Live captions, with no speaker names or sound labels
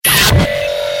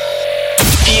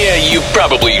You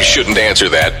probably shouldn't answer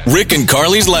that. Rick and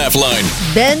Carly's Laugh Line.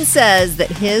 Ben says that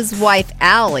his wife,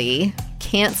 Allie,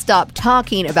 can't stop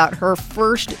talking about her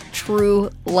first true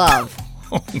love.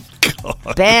 Oh,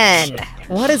 God. Ben,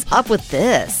 what is up with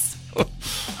this?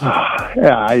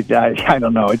 Yeah, I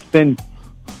don't know. It's been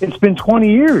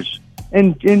 20 years,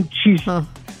 and since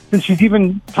she's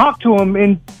even talked to him,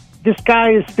 and this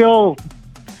guy is still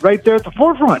right there at the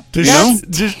forefront.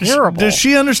 Does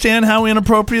she understand how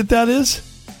inappropriate that is?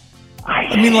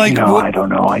 I mean, like, I don't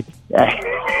know.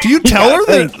 Do you tell her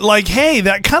that, like, hey,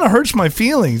 that kind of hurts my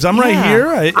feelings? I'm right here.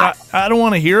 I don't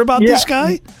want to hear about this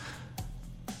guy.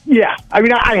 Yeah, I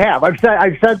mean, I have. I've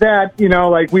said that. You know,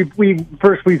 like we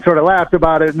sort of laughed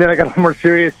about it, and then I got a little more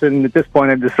serious. And at this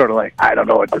point, I'm just sort of like, I don't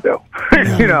know what to do.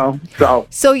 You know,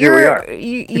 so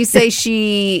you say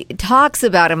she talks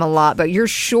about him a lot, but you're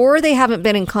sure they haven't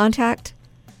been in contact?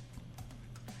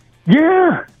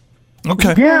 Yeah.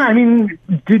 Okay. Yeah, I mean,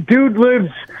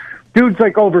 dude's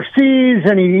like overseas,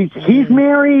 and he's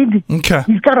married. Okay.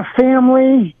 He's got a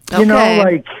family. You know,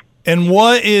 like. And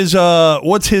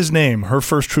what's his name? Her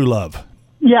first true love.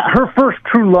 Yeah, her first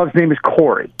true love's name is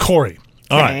Corey. Corey.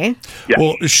 All right. Yeah.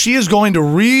 Well, she is going to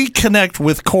reconnect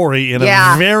with Corey in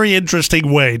a very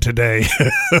interesting way today.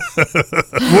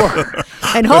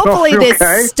 And hopefully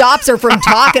this stops her from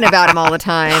talking about him all the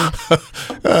time.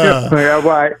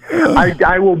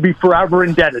 I will be forever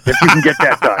indebted if you can get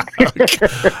that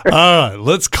done. All right,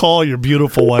 let's call your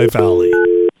beautiful wife, Allie.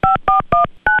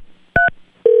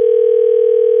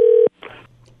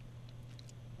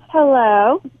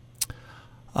 Hello.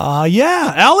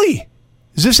 Yeah, Allie.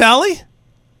 Is this Allie?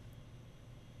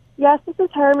 Yes, this is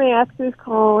her. May I ask who's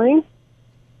calling?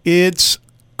 It's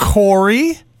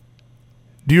Corey.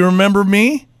 Do you remember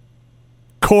me?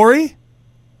 Corey?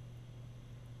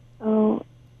 Oh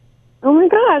my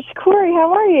gosh, Corey,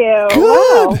 how are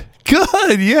you?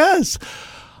 Good, yes.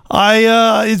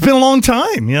 It's been a long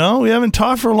time, you know. We haven't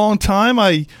talked for a long time.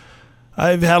 I've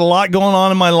had a lot going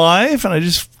on in my life, and I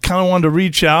just kind of wanted to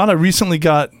reach out. I recently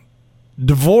got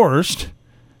divorced,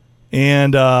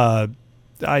 and to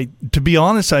be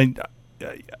honest, I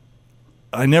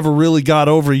never really got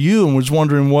over you, and was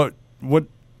wondering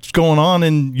what's going on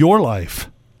in your life.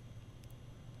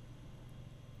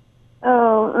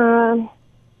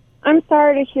 I'm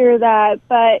sorry to hear that,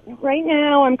 but right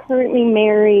now I'm currently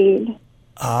married.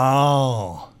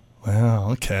 Oh,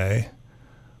 well, okay.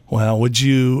 Well, would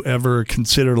you ever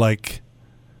consider like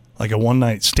a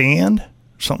one-night stand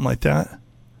or something like that?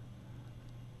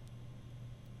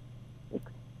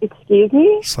 Excuse me?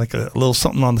 It's like a little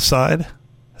something on the side,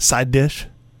 a side dish.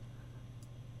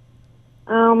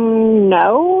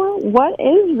 No. What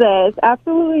is this?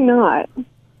 Absolutely not.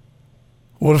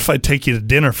 What if I take you to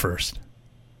dinner first?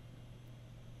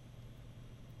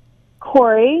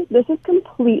 Corey, this is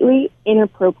completely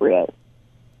inappropriate.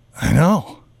 I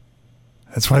know.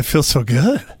 That's why I feel so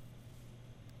good.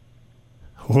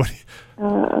 What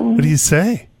do you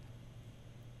say?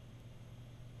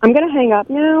 I'm going to hang up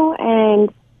now,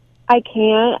 and I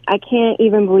can't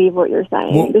even believe what you're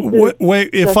saying. What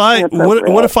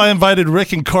if I invited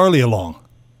Rick and Carly along?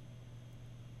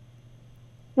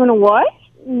 What?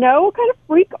 No, what kind of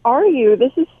freak are you?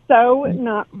 This is so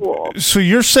not cool. So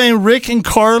you're saying Rick and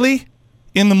Carly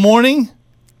in the morning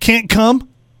can't come?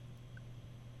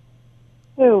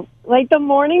 Who? Like the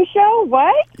morning show?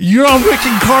 What? You're on Rick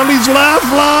and Carly's Laugh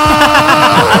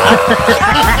Line!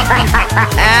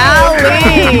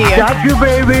 Allie! Got you,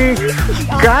 baby!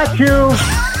 Got you!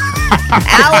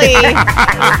 Allie,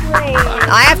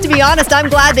 I have to be honest, I'm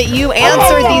glad that you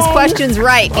answered these questions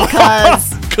right,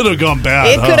 because could have gone bad.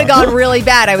 It could have gone really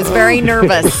bad. I was very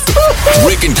nervous.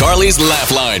 Rick and Carly's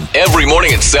Laugh Line, every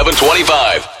morning at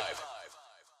 7:25.